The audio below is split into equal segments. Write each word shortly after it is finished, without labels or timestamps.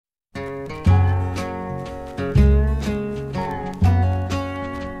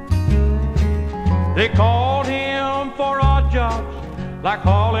They called him for odd jobs like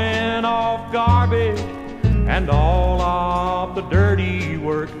hauling off garbage and all of the dirty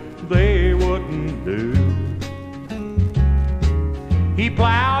work they wouldn't do. He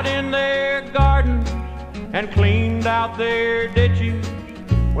plowed in their gardens and cleaned out their ditches.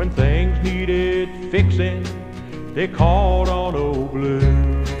 When things needed fixing, they called on Old Blue.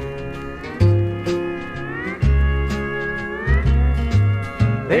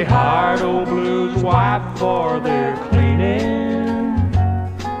 They hired Old Blue's wife for their cleaning.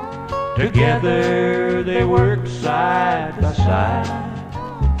 Together they worked side by side.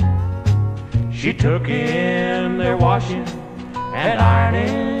 She took in their washing and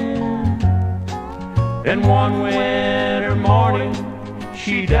ironing. Then one winter morning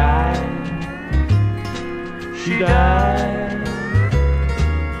she died. She died.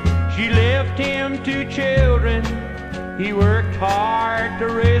 She left him 2 children. He worked hard to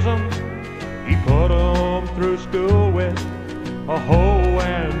raise them. He put them through school with a hoe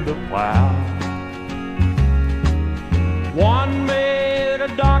and a plow. One made a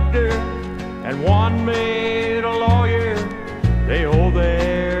doctor and one made a lawyer. They owe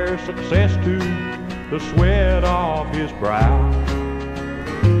their success to the sweat off his brow.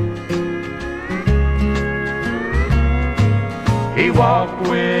 He walked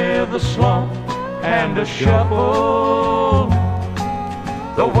with a slump and a shuffle,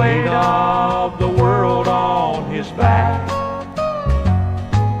 the weight of the world on his back.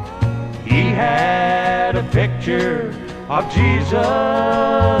 He had a picture of Jesus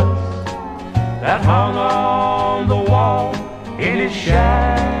that hung on the wall in his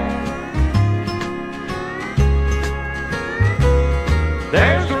shack.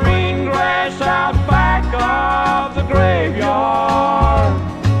 There's green grass out back of the graveyard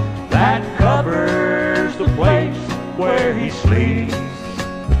that covers the place where he sleeps.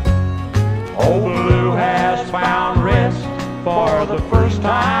 Old Blue has found rest for the first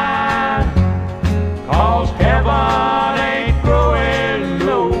time, 'cause heaven ain't growing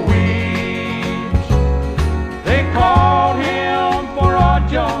no weeds. They called him for odd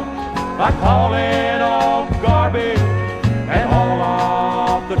jobs like hauling